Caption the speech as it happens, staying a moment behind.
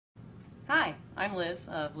Hi, I'm Liz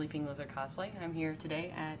of Leaping Lizard Cosplay. I'm here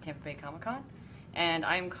today at Tampa Bay Comic-Con, and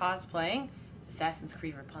I'm cosplaying Assassin's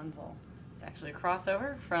Creed Rapunzel. It's actually a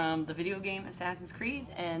crossover from the video game Assassin's Creed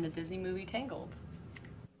and the Disney movie Tangled.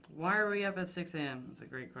 Why are we up at 6 a.m.? That's a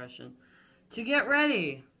great question. To get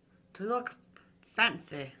ready, to look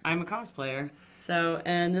fancy. I'm a cosplayer,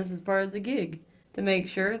 and this is part of the gig, to make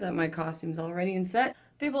sure that my costume's all ready and set.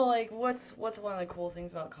 People are like, what's one of the cool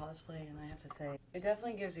things about cosplay? And I have to say, it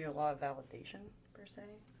definitely gives you a lot of validation, per se.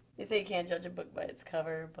 They say you can't judge a book by its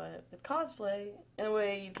cover, but with cosplay, in a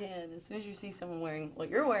way you can. As soon as you see someone wearing what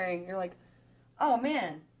you're wearing, you're like, oh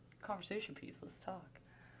man, conversation piece, let's talk.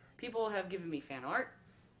 People have given me fan art,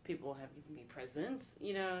 people have given me presents,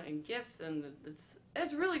 and gifts, and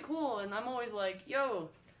it's really cool, and I'm always like, yo,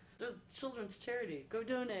 there's children's charity, go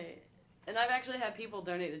donate. And I've actually had people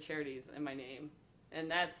donate to charities in my name. And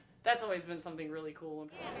that's always been something really cool.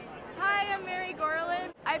 Hi, I'm Mary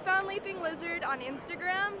Gorlin. I found Leaping Lizard on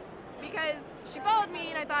Instagram because she followed me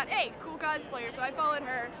and I thought, hey, cool cosplayer, so I followed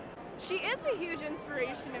her. She is a huge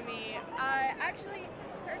inspiration to me. Actually,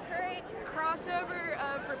 her current crossover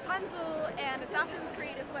of Rapunzel and Assassin's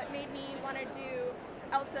Creed is what made me want to do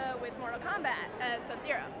Elsa with Mortal Kombat as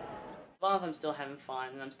Sub-Zero. As long as I'm still having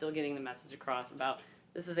fun and I'm still getting the message across about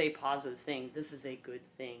this is a positive thing, this is a good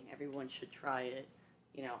thing, everyone should try it.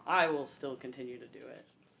 I will still continue to do it.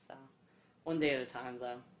 So, one day at a time,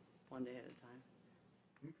 though. One day at a time.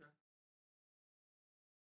 Okay.